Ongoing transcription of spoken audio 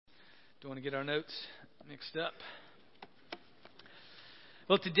Don't want to get our notes mixed up.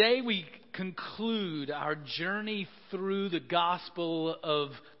 Well, today we conclude our journey through the Gospel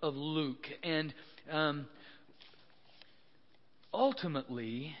of Luke. And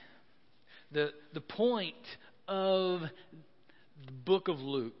ultimately, the point of the book of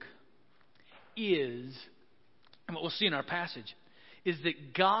Luke is, and what we'll see in our passage, is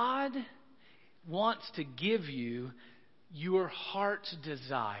that God wants to give you your heart's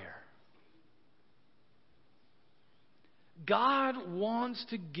desire. God wants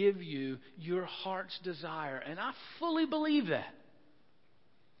to give you your heart's desire. And I fully believe that.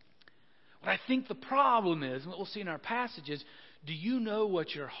 What I think the problem is, and what we'll see in our passage is, do you know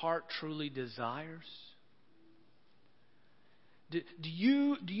what your heart truly desires? Do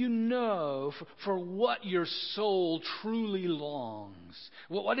you know for what your soul truly longs?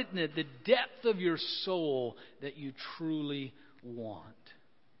 What is the depth of your soul that you truly want?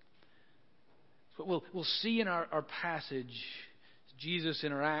 What we'll see in our passage, Jesus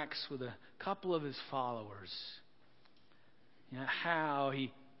interacts with a couple of his followers. How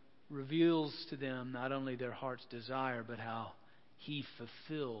he reveals to them not only their heart's desire, but how he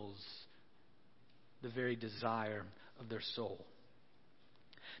fulfills the very desire of their soul.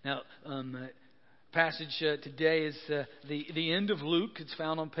 Now, passage today is the end of Luke. It's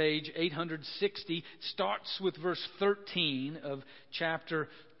found on page 860. Starts with verse 13 of chapter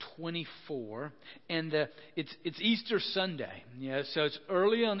 24, and it's Easter Sunday. So it's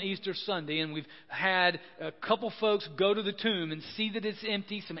early on Easter Sunday, and we've had a couple folks go to the tomb and see that it's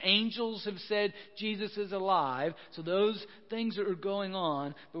empty. Some angels have said Jesus is alive, so those things are going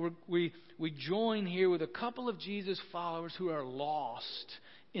on. But we join here with a couple of Jesus followers who are lost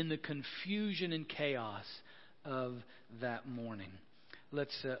in the confusion and chaos of that morning.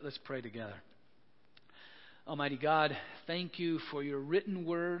 Let's pray together. Almighty God, thank you for your written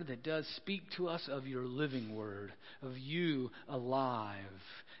word that does speak to us of your living word, of you alive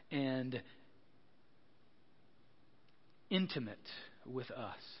and intimate with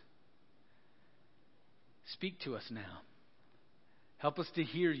us. Speak to us now. Help us to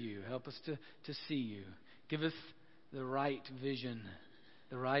hear you. Help us to see you. Give us the right vision,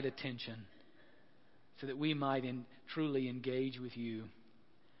 the right attention, so that we might truly engage with you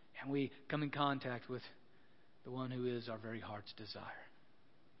and we come in contact with the one who is our very heart's desire.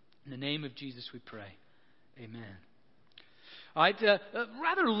 In the name of Jesus we pray. Amen. All right, a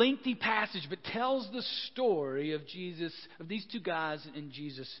rather lengthy passage, but tells the story of Jesus, of these two guys and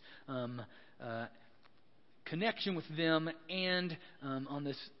Jesus' connection with them and on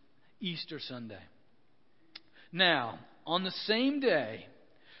this Easter Sunday. Now, on the same day,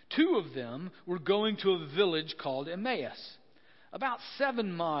 two of them were going to a village called Emmaus, about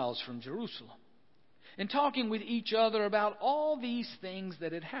 7 miles from Jerusalem, and talking with each other about all these things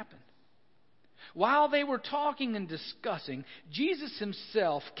that had happened. While they were talking and discussing, Jesus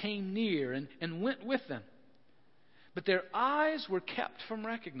himself came near and went with them. But their eyes were kept from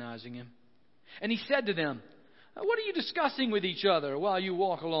recognizing him. And he said to them, "What are you discussing with each other while you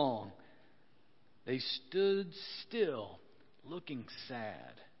walk along?" They stood still, looking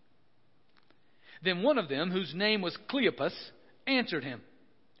sad. Then one of them, whose name was Cleopas, answered him,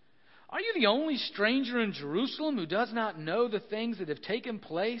 "Are you the only stranger in Jerusalem who does not know the things that have taken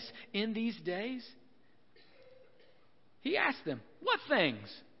place in these days?" He asked them, "What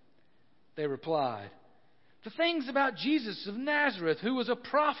things?" They replied, "The things about Jesus of Nazareth, who was a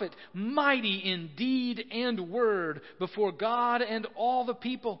prophet, mighty in deed and word before God and all the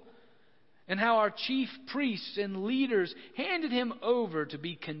people, and how our chief priests and leaders handed him over to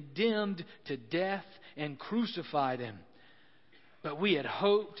be condemned to death and crucified him. But we had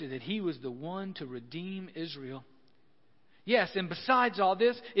hoped that he was the one to redeem Israel. Yes, and besides all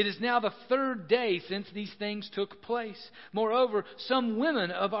this, it is now the 3rd day since these things took place. Moreover, some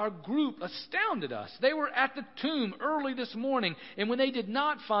women of our group astounded us. They were at the tomb early this morning, and when they did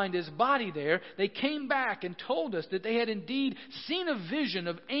not find his body there, they came back and told us that they had indeed seen a vision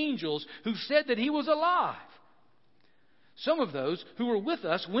of angels who said that he was alive. Some of those who were with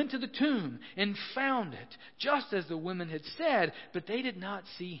us went to the tomb and found it, just as the women had said, but they did not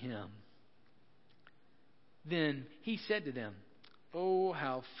see him." Then he said to them, "Oh,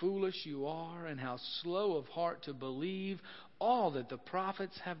 how foolish you are, and how slow of heart to believe all that the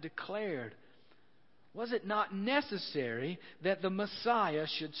prophets have declared. Was it not necessary that the Messiah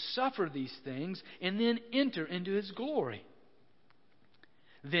should suffer these things and then enter into his glory?"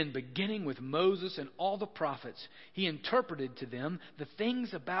 Then, beginning with Moses and all the prophets, he interpreted to them the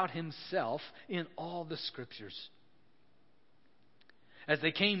things about himself in all the Scriptures. As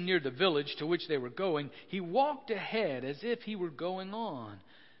they came near the village to which they were going, he walked ahead as if he were going on.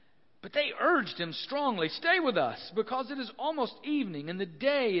 But they urged him strongly, "Stay with us, because it is almost evening, and the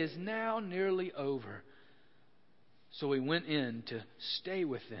day is now nearly over." So he went in to stay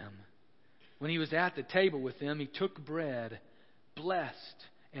with them. When he was at the table with them, he took bread, blessed,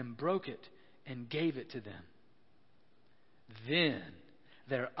 and broke it, and gave it to them. Then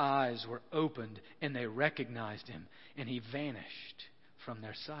their eyes were opened, and they recognized him, and he vanished from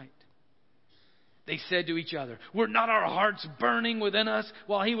their sight. They said to each other, "Were not our hearts burning within us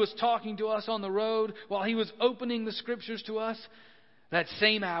while he was talking to us on the road, while he was opening the Scriptures to us?" That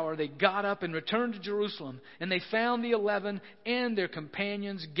same hour they got up and returned to Jerusalem, and they found the 11 and their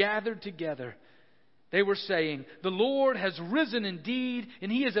companions gathered together. They were saying, "The Lord has risen indeed,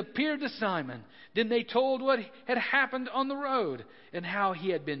 and he has appeared to Simon." Then they told what had happened on the road, and how he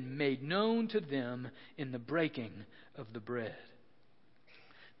had been made known to them in the breaking of the bread.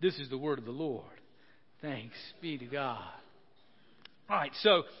 This is the word of the Lord. Thanks be to God. All right,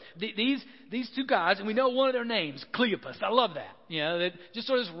 so these two guys, and we know one of their names, Cleopas. I love that. You know, that just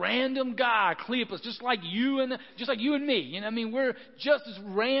sort of this random guy, Cleopas, just like you and me. You know, I mean, we're just as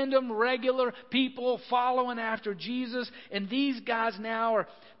random, regular people following after Jesus. And these guys now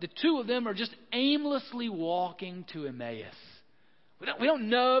the two of them are just aimlessly walking to Emmaus. We don't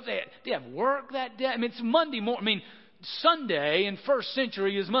know if they have work that day. I mean, it's Monday morning. I mean, Sunday in first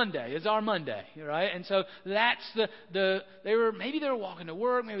century is Monday, is our Monday, right? And so that's maybe they were walking to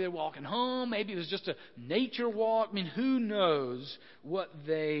work, maybe they were walking home, maybe it was just a nature walk. I mean, who knows what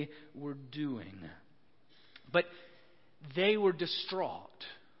they were doing? But they were distraught.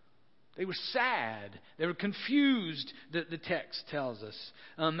 They were sad. They were confused, the text tells us.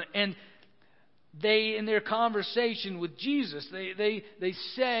 And they, in their conversation with Jesus, they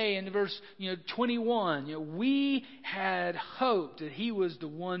say in verse 21, we had hoped that he was the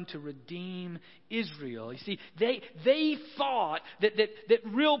one to redeem Israel. You see, they thought that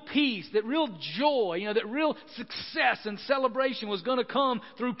real peace, that real joy, that real success and celebration was going to come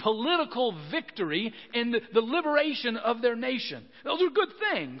through political victory and the liberation of their nation. Those are good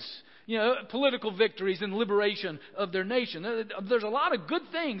things. Political victories and liberation of their nation. There's a lot of good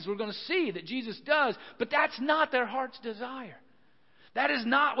things we're going to see that Jesus does, but that's not their heart's desire. That is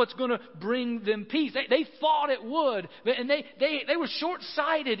not what's going to bring them peace. They thought it would, and they were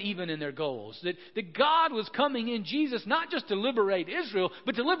short-sighted even in their goals. That God was coming in Jesus not just to liberate Israel,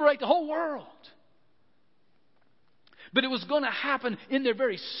 but to liberate the whole world. But it was going to happen in their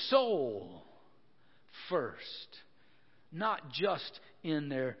very soul first, not just in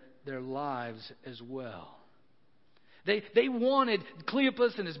their lives as well. They wanted,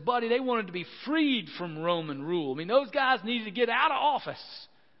 Cleopas and his buddy, they wanted to be freed from Roman rule. I mean, those guys needed to get out of office.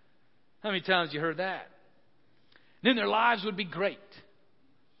 How many times you heard that? Then their lives would be great.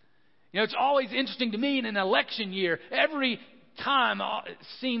 It's always interesting to me in an election year, every time it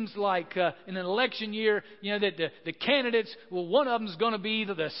seems like in an election year, that the candidates, well, one of them's going to be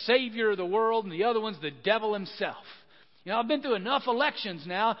the savior of the world and the other one's the devil himself. I've been through enough elections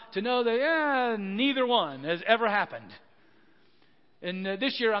now to know that neither one has ever happened. And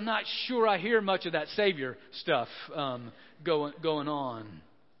this year, I'm not sure I hear much of that Savior stuff going on.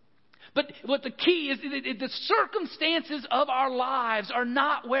 But what the key is, the circumstances of our lives are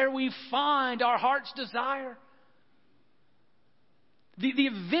not where we find our heart's desire. The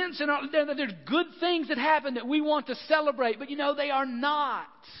events in our there's good things that happen that we want to celebrate, but they are not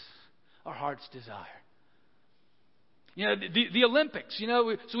our heart's desire. The Olympics,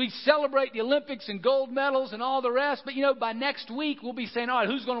 so we celebrate the Olympics and gold medals and all the rest. But, by next week, we'll be saying, all right,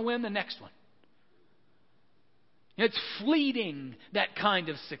 who's going to win the next one? It's fleeting, that kind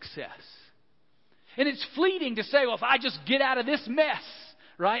of success. And it's fleeting to say, well, if I just get out of this mess,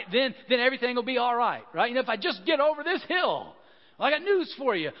 right, then everything will be all right, right? If I just get over this hill, well, I got news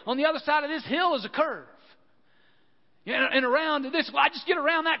for you. On the other side of this hill is a curve. And around this, well, I just get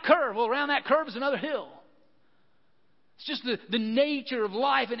around that curve. Well, around that curve is another hill. It's just the nature of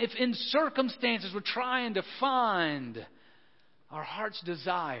life. And if in circumstances we're trying to find our heart's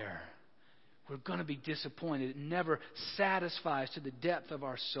desire, we're going to be disappointed. It never satisfies to the depth of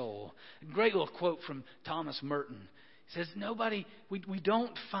our soul. A great little quote from Thomas Merton. He says, we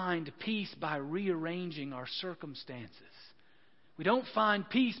don't find peace by rearranging our circumstances. We don't find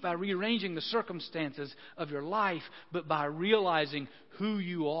peace by rearranging the circumstances of your life, but by realizing who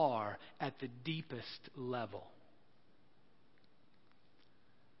you are at the deepest level.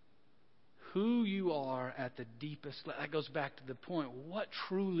 Who you are at the deepest level. That goes back to the point. What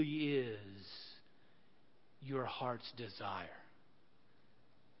truly is your heart's desire?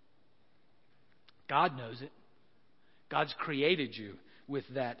 God knows it. God's created you with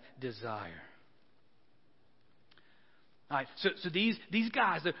that desire. All right, so these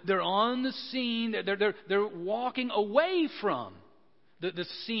guys, they're on the scene. They're walking away from the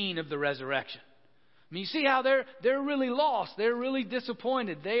scene of the resurrection. I mean, you see how they're really lost. They're really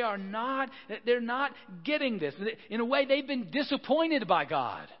disappointed. They're not getting this. In a way, they've been disappointed by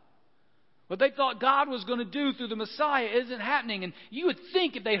God. What they thought God was going to do through the Messiah isn't happening. And you would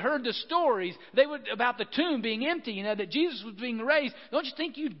think if they heard the stories about the tomb being empty, that Jesus was being raised, don't you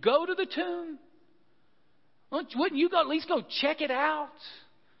think you'd go to the tomb? Wouldn't you at least go check it out?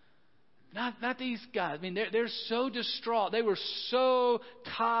 Not these guys. I mean, they're so distraught. They were so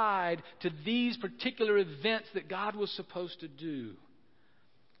tied to these particular events that God was supposed to do.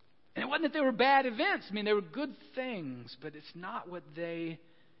 And it wasn't that they were bad events. I mean, they were good things, but it's not what they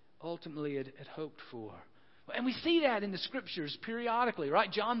ultimately had hoped for. And we see that in the Scriptures periodically,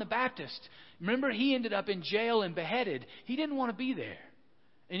 right? John the Baptist. Remember, he ended up in jail and beheaded. He didn't want to be there.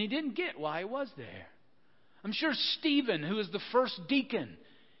 And he didn't get why he was there. I'm sure Stephen, who was the first deacon,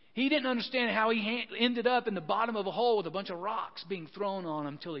 he didn't understand how he ended up in the bottom of a hole with a bunch of rocks being thrown on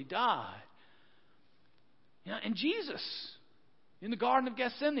him until he died. And Jesus, in the Garden of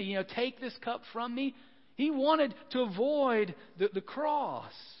Gethsemane, take this cup from me. He wanted to avoid the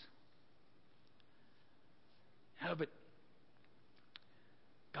cross. But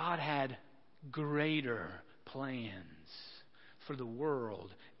God had greater plans for the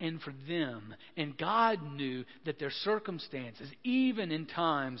world and for them. And God knew that their circumstances, even in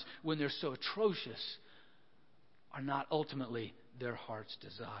times when they're so atrocious, are not ultimately their heart's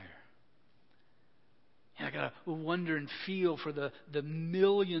desire. And I got to wonder and feel for the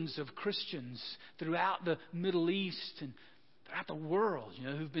millions of Christians throughout the Middle East and throughout the world,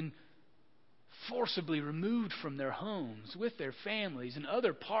 who've been forcibly removed from their homes with their families in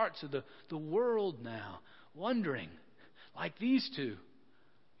other parts of the world now, wondering, like these two,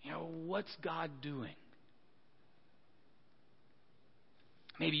 what's God doing?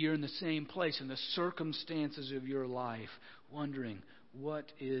 Maybe you're in the same place in the circumstances of your life, wondering, what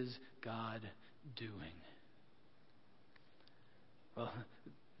is God doing? Well,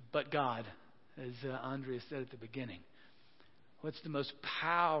 but God, as Andrea said at the beginning, what's the most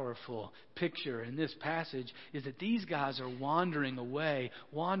powerful picture in this passage is that these guys are wandering away,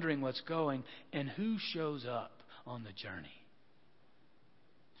 wondering what's going, and who shows up on the journey?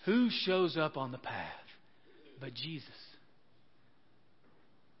 Who shows up on the path but Jesus?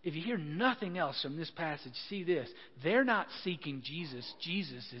 If you hear nothing else from this passage, see this. They're not seeking Jesus.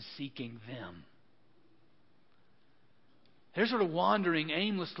 Jesus is seeking them. They're sort of wandering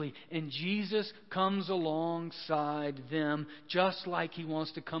aimlessly, and Jesus comes alongside them just like He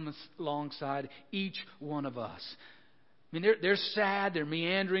wants to come alongside each one of us. I mean, they're sad, they're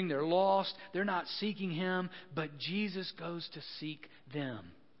meandering, they're lost, they're not seeking Him, but Jesus goes to seek them.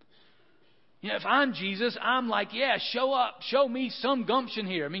 If I'm Jesus, I'm like, yeah, show up, show me some gumption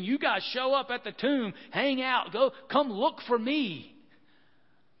here. I mean, you guys show up at the tomb, hang out, come look for me.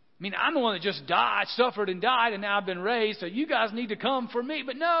 I mean, I'm the one that just suffered and died, and now I've been raised, so you guys need to come for me.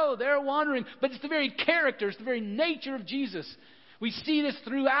 But no, they're wandering. But it's the very character, it's the very nature of Jesus. We see this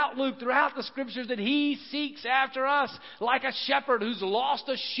throughout Luke, throughout the Scriptures, that He seeks after us like a shepherd who's lost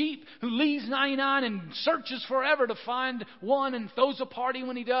a sheep, who leaves 99 and searches forever to find one and throws a party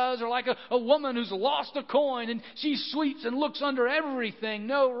when he does, or like a woman who's lost a coin and she sweeps and looks under everything.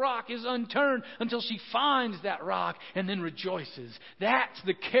 No rock is unturned until she finds that rock and then rejoices. That's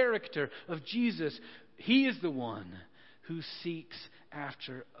the character of Jesus. He is the one who seeks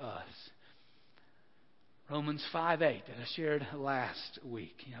after us. Romans 5:8 that I shared last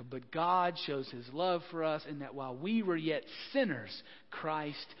week. But God shows His love for us in that while we were yet sinners,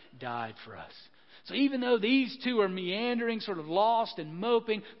 Christ died for us. So even though these two are meandering, sort of lost and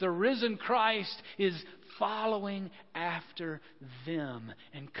moping, the risen Christ is following after them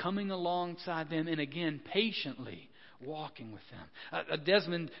and coming alongside them, and again, patiently walking with them.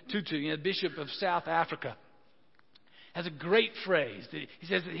 Desmond Tutu, Bishop of South Africa, has a great phrase. He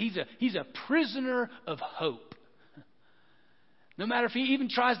says that he's a prisoner of hope. No matter if he even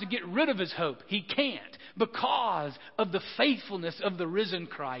tries to get rid of his hope, he can't, because of the faithfulness of the risen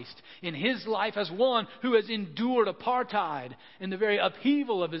Christ in his life as one who has endured apartheid and the very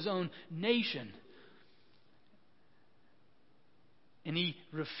upheaval of his own nation. And he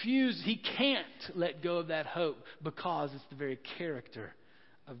can't let go of that hope because it's the very character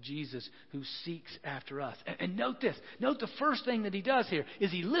of Jesus who seeks after us. And note this. Note the first thing that He does here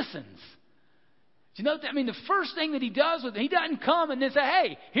is He listens. Do you note that? I mean, the first thing that He does He doesn't come and then say,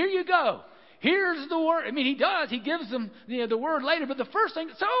 hey, here you go. Here's the word. I mean, He does. He gives them the word later. But the first thing,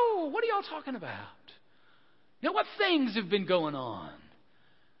 so what are y'all talking about? What things have been going on?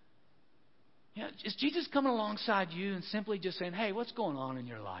 You know, is Jesus coming alongside you and simply just saying, hey, what's going on in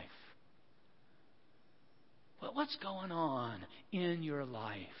your life? Well, what's going on in your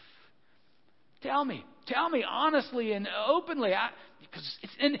life? Tell me honestly and openly. Because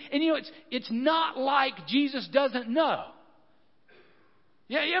it's not like Jesus doesn't know.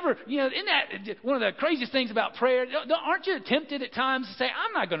 Yeah, isn't that one of the craziest things about prayer? Aren't you tempted at times to say,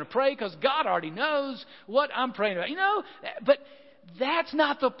 I'm not going to pray because God already knows what I'm praying about? But that's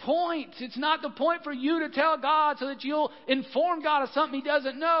not the point. It's not the point for you to tell God so that you'll inform God of something He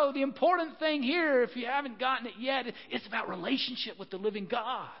doesn't know. The important thing here, if you haven't gotten it yet, it's about relationship with the living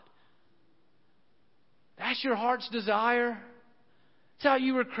God. That's your heart's desire. That's how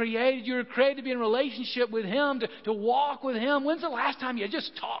you were created. You were created to be in relationship with Him, to walk with Him. When's the last time you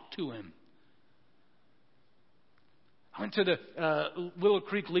just talked to Him? I went to the Willow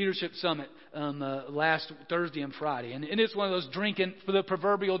Creek Leadership Summit last Thursday and Friday. And it's one of those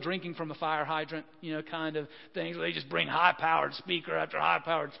proverbial drinking from a fire hydrant, kind of things where they just bring high-powered speaker after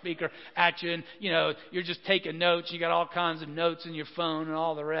high-powered speaker at you. And, you're just taking notes. You got all kinds of notes in your phone and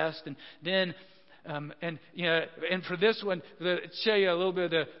all the rest. And then... and for this one, to show you a little bit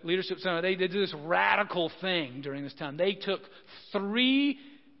of the leadership summit, they did this radical thing during this time. They took 3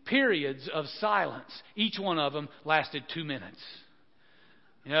 periods of silence. Each one of them lasted 2 minutes.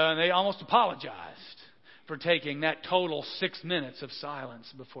 And they almost apologized for taking that total 6 minutes of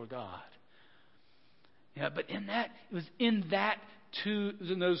silence before God. But in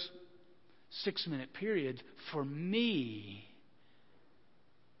those 6-minute periods, for me,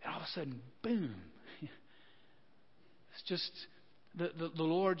 all of a sudden, boom. It's just the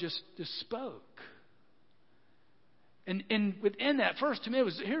Lord just spoke. And within that, first to me, it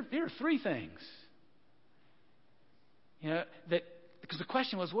was here are 3 things. Because the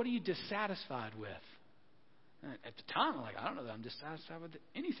question was, what are you dissatisfied with? And at the time, I'm like, I don't know that I'm dissatisfied with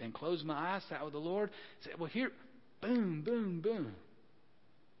anything. Closed my eyes, sat with the Lord, said, well, here, boom, boom, boom.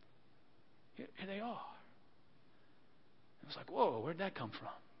 Here they are. It was like, whoa, where'd that come from?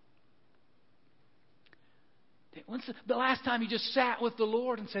 When's the last time you just sat with the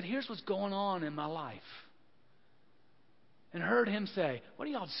Lord and said, here's what's going on in my life? And heard Him say, what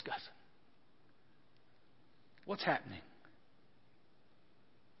are y'all discussing? What's happening?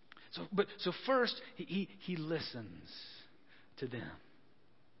 So first, he listens to them.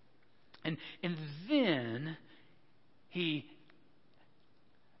 And then he...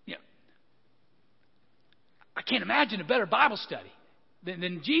 I can't imagine a better Bible study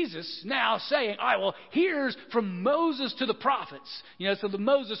than Jesus now saying, all right, well, here's from Moses to the prophets. So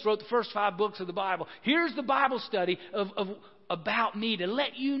Moses wrote the first 5 books of the Bible. Here's the Bible study about me to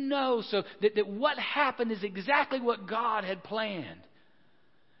let you know so that what happened is exactly what God had planned.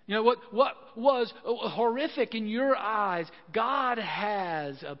 What was horrific in your eyes, God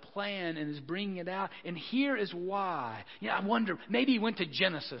has a plan and is bringing it out. And here is why. I wonder, maybe he went to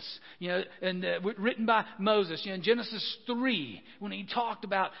Genesis, and written by Moses. In Genesis 3, when he talked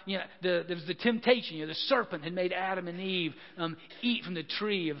about, there was the temptation. The serpent had made Adam and Eve eat from the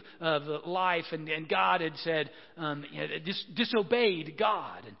tree of life, and God had said, disobeyed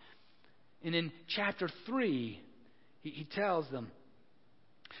God. And in chapter 3, he tells them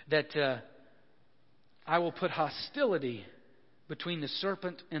that I will put hostility between the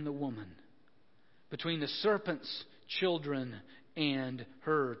serpent and the woman, between the serpent's children and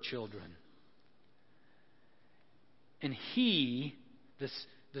her children. And he,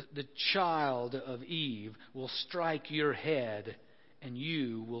 the child of Eve, will strike your head, and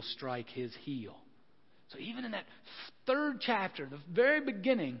you will strike his heel. So even in that 3rd chapter, the very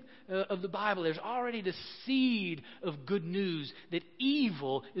beginning of the Bible, there's already the seed of good news that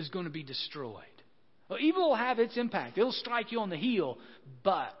evil is going to be destroyed. Well, evil will have its impact. It'll strike you on the heel,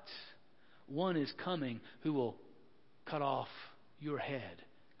 but one is coming who will cut off your head,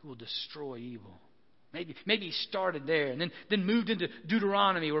 who will destroy evil. Maybe he started there and then moved into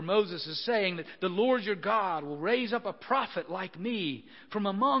Deuteronomy, where Moses is saying that the Lord your God will raise up a prophet like me from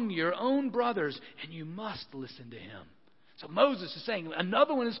among your own brothers, and you must listen to him. So Moses is saying,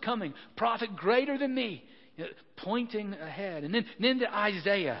 another one is coming, prophet greater than me, pointing ahead. And then to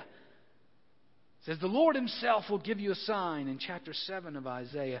Isaiah. It says, the Lord himself will give you a sign in chapter 7 of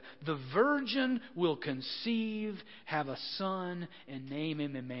Isaiah. The virgin will conceive, have a son, and name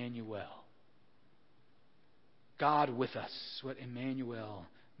him Emmanuel. God with us, what Emmanuel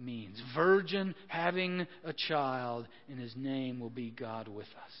means. Virgin having a child, and his name will be God with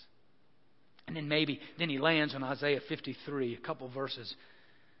us. And then he lands on Isaiah 53, a couple verses,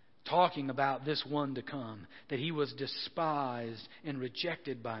 talking about this one to come, that he was despised and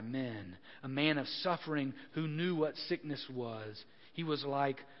rejected by men, a man of suffering who knew what sickness was. He was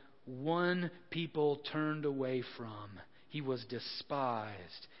like one people turned away from. He was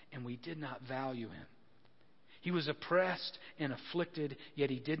despised, and we did not value him. He was oppressed and afflicted, yet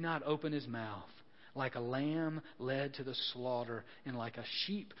he did not open his mouth. Like a lamb led to the slaughter, and like a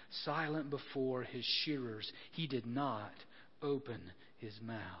sheep silent before his shearers, he did not open his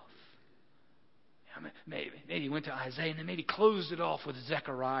mouth. Maybe he went to Isaiah and then maybe closed it off with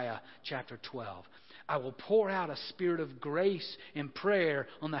Zechariah chapter 12. I will pour out a spirit of grace and prayer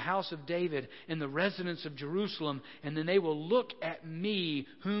on the house of David and the residents of Jerusalem, and then they will look at me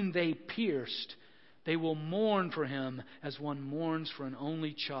whom they pierced. They will mourn for him as one mourns for an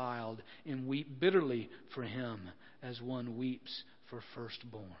only child, and weep bitterly for him as one weeps for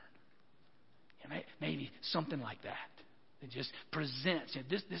firstborn. Maybe something like that. It just presents,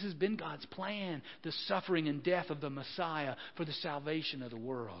 this has been God's plan, the suffering and death of the Messiah for the salvation of the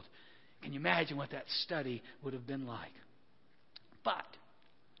world. Can you imagine what that study would have been like? But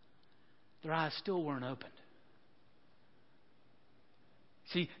their eyes still weren't opened.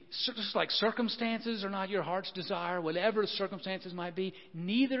 See, just like circumstances are not your heart's desire, whatever the circumstances might be,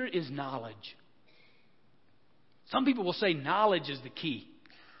 neither is knowledge. Some people will say knowledge is the key.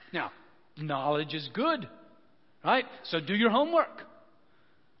 Now, knowledge is good, right? So do your homework.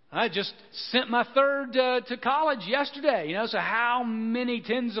 I just sent my third to college yesterday. So how many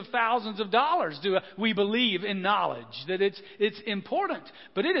tens of thousands of dollars do we believe in knowledge? That it's important,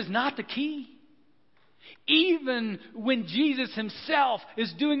 but it is not the key. Even when Jesus himself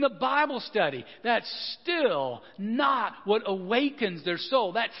is doing the Bible study, that's still not what awakens their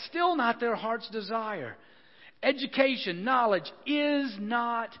soul. That's still not their heart's desire. Education, knowledge is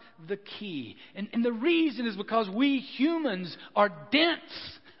not the key. And the reason is because we humans are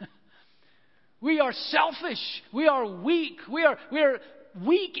dense. We are selfish. We are weak. We are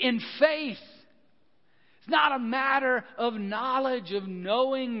weak in faith. It's not a matter of knowledge, of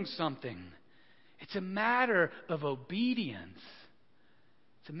knowing something. It's a matter of obedience.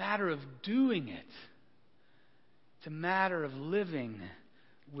 It's a matter of doing it. It's a matter of living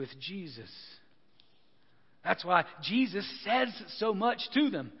with Jesus. That's why Jesus says so much to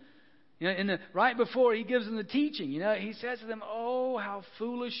them. Right before he gives them the teaching, he says to them, "Oh, how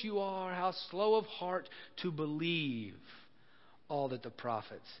foolish you are, how slow of heart to believe all that the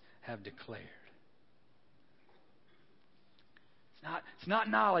prophets have declared." It's not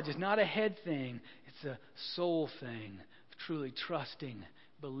knowledge. It's not a head thing. It's a soul thing. Truly trusting,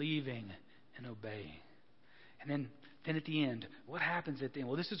 believing, and obeying. And then at the end, what happens at the end?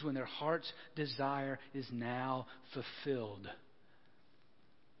 Well, this is when their heart's desire is now fulfilled.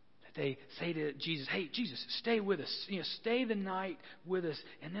 They say to Jesus, "Hey, Jesus, stay with us. Stay the night with us."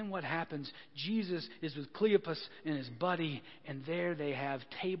 And then what happens? Jesus is with Cleopas and his buddy, and there they have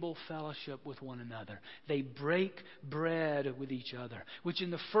table fellowship with one another. They break bread with each other, which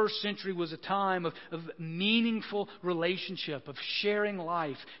in the first century was a time of meaningful relationship, of sharing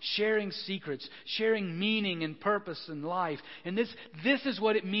life, sharing secrets, sharing meaning and purpose in life. And this is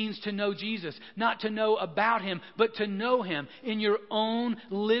what it means to know Jesus. Not to know about him, but to know him in your own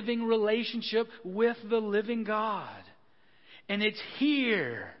living relationship with the living God. And it's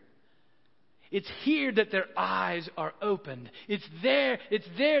here that their eyes are opened. It's there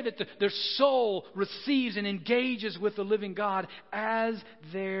that their soul receives and engages with the living God as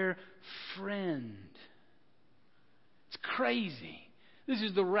their friend. It's crazy. This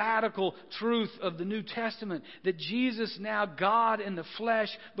is the radical truth of the New Testament, that Jesus, now God in the flesh,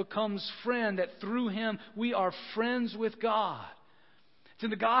 becomes friend, that through him we are friends with God. It's in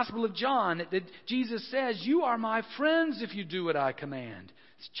the Gospel of John that Jesus says, "You are my friends if you do what I command."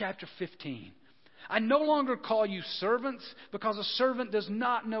 It's chapter 15. "I no longer call you servants, because a servant does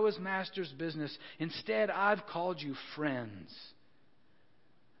not know his master's business. Instead, I've called you friends.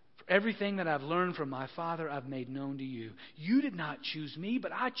 For everything that I've learned from my Father, I've made known to you. You did not choose me,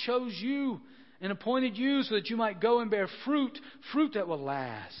 but I chose you and appointed you so that you might go and bear fruit that will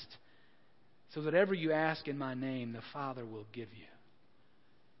last. So that whatever you ask in my name, the Father will give you."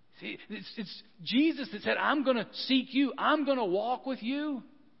 See, it's Jesus that said, "I'm going to seek you. I'm going to walk with you.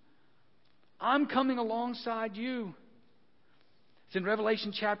 I'm coming alongside you." It's in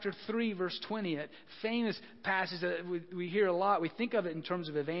Revelation chapter 3, verse 20, a famous passage that we hear a lot. We think of it in terms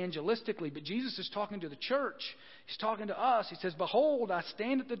of evangelistically, but Jesus is talking to the church. He's talking to us. He says, "Behold, I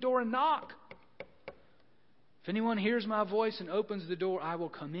stand at the door and knock. If anyone hears my voice and opens the door, I will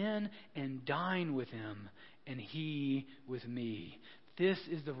come in and dine with him, and he with me." This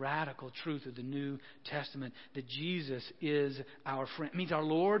is the radical truth of the New Testament, that Jesus is our friend. It means our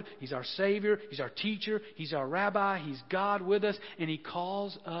Lord, He's our Savior, He's our teacher, He's our Rabbi, He's God with us, and He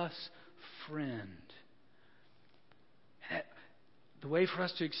calls us friend. The way for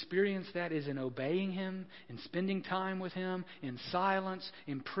us to experience that is in obeying Him, in spending time with Him, in silence,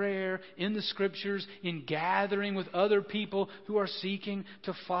 in prayer, in the Scriptures, in gathering with other people who are seeking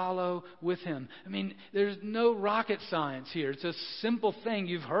to follow with Him. I mean, there's no rocket science here. It's a simple thing.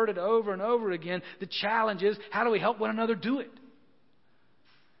 You've heard it over and over again. The challenge is, how do we help one another do it?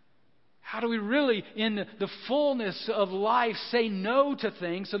 How do we really, in the fullness of life, say no to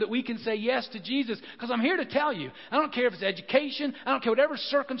things so that we can say yes to Jesus? Because I'm here to tell you, I don't care if it's education, I don't care whatever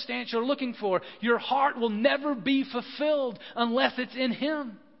circumstance you're looking for, your heart will never be fulfilled unless it's in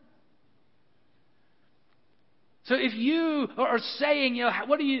Him. So if you are saying,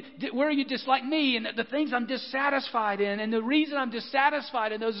 where are you just like me, and the things I'm dissatisfied in, and the reason I'm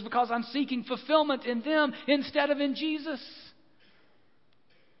dissatisfied in those is because I'm seeking fulfillment in them instead of in Jesus.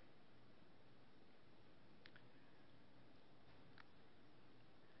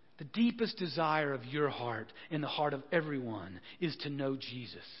 The deepest desire of your heart and the heart of everyone is to know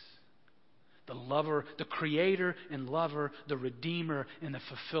Jesus. The lover, the creator and lover, the redeemer and the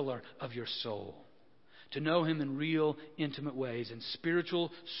fulfiller of your soul. To know Him in real, intimate ways, in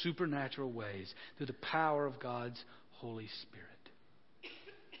spiritual, supernatural ways, through the power of God's Holy Spirit.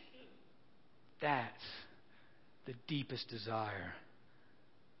 That's the deepest desire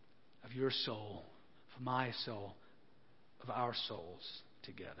of your soul, of my soul, of our souls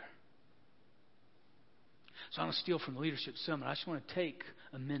together. So I want to steal from the Leadership Summit. I just want to take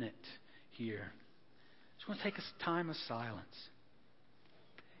a minute here. I just want to take a time of silence.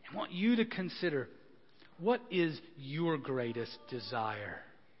 I want you to consider, what is your greatest desire?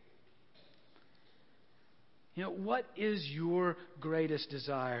 What is your greatest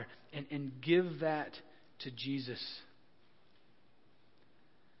desire? And give that to Jesus.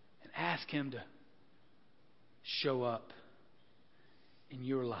 And ask Him to show up in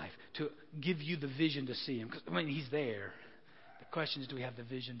your life, to give you the vision to see Him. Because, He's there. The question is, do we have the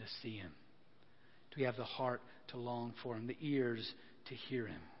vision to see Him? Do we have the heart to long for Him, the ears to hear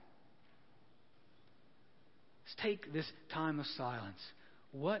Him? Let's take this time of silence.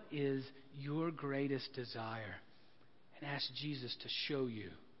 What is your greatest desire? And ask Jesus to show you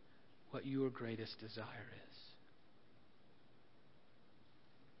what your greatest desire is.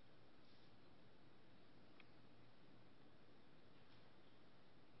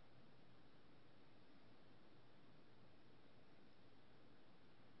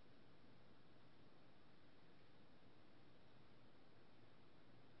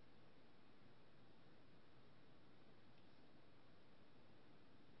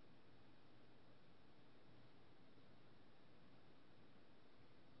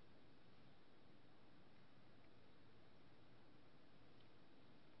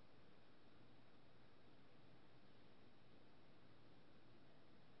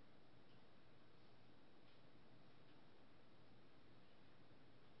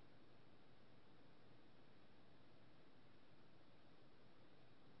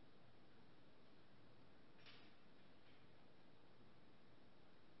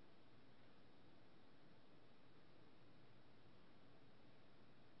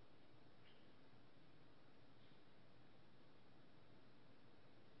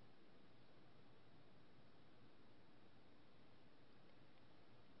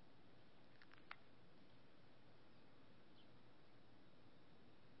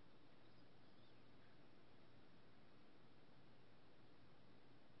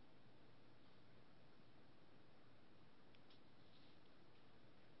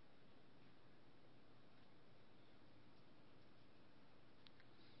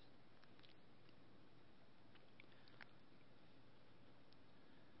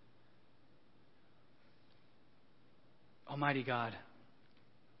 Almighty God,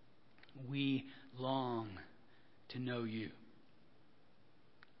 we long to know You.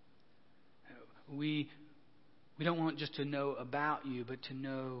 We don't want just to know about You, but to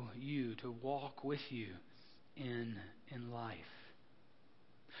know You, to walk with You in life.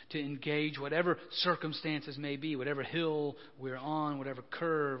 To engage whatever circumstances may be, whatever hill we're on, whatever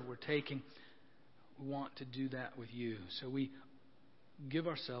curve we're taking. We want to do that with You. So we give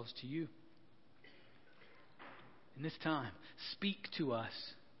ourselves to You. In this time, speak to us.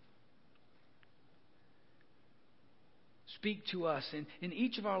 Speak to us in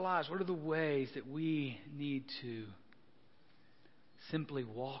each of our lives. What are the ways that we need to simply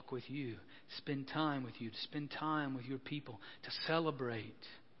walk with You, spend time with You, to spend time with Your people, to celebrate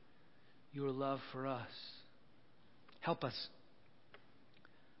Your love for us? Help us,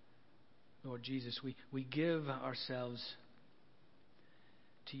 Lord Jesus. We give ourselves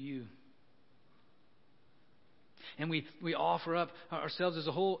to You. And we offer up ourselves as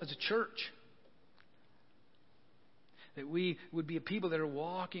a whole, as a church. That we would be a people that are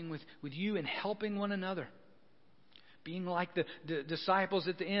walking with you and helping one another. Being like the disciples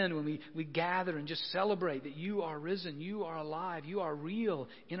at the end when we gather and just celebrate that you are risen, you are alive, you are real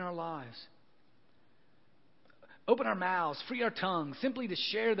in our lives. Open our mouths, free our tongues, simply to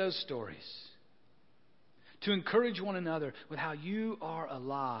share those stories. To encourage one another with how you are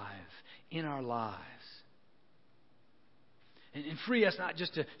alive in our lives. And free us not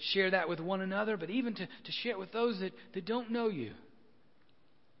just to share that with one another, but even to share it with those that don't know you.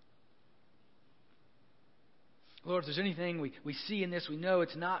 Lord, if there's anything we see in this, we know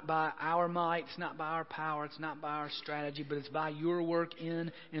it's not by our might, it's not by our power, it's not by our strategy, but it's by your work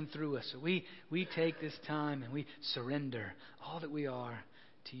in and through us. So we take this time and we surrender all that we are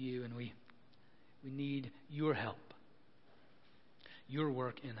to you, and we need your help, your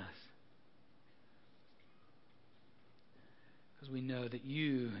work in us. Because we know that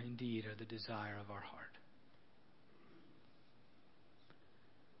you indeed are the desire of our heart.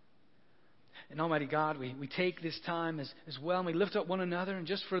 And Almighty God, we take this time as well, and we lift up one another, and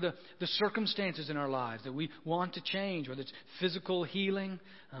just for the circumstances in our lives that we want to change, whether it's physical healing,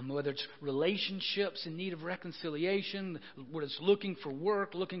 whether it's relationships in need of reconciliation, whether it's looking for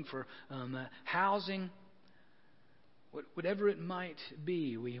work, looking for housing, whatever it might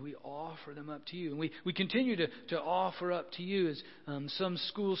be, we offer them up to you. And we continue to offer up to you as some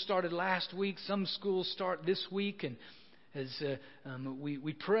schools started last week, some schools start this week, and as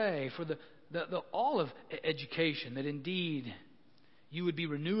we pray for the all of education, that indeed you would be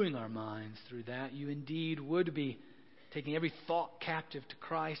renewing our minds through that. You indeed would be taking every thought captive to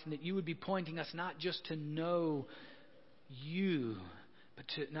Christ, and that you would be pointing us not just to know you, but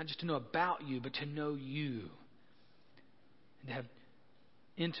not just to know about you, but to know you. And to have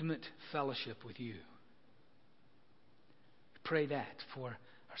intimate fellowship with you. Pray that for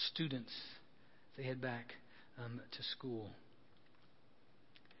our students as they head back to school.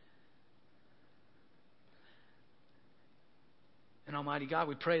 And Almighty God,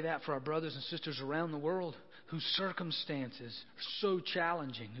 we pray that for our brothers and sisters around the world whose circumstances are so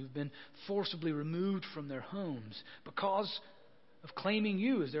challenging, who've been forcibly removed from their homes because of claiming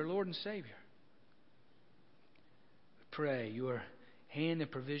you as their Lord and Savior. We pray your hand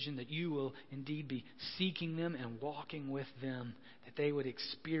and provision that you will indeed be seeking them and walking with them, that they would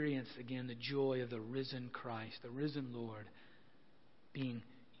experience again the joy of the risen Christ, the risen Lord, being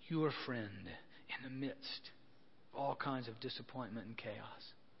your friend in the midst all kinds of disappointment and chaos.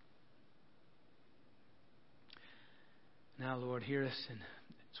 Now, Lord, hear us, and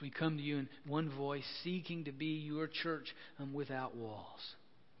as we come to you in one voice, seeking to be your church without walls.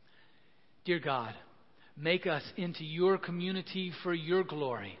 Dear God, make us into your community for your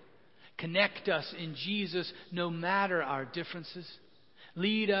glory. Connect us in Jesus no matter our differences.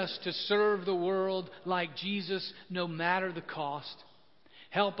 Lead us to serve the world like Jesus no matter the cost.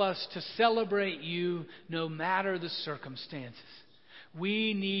 Help us to celebrate you no matter the circumstances.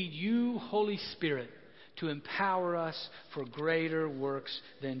 We need you, Holy Spirit, to empower us for greater works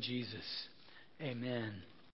than Jesus. Amen.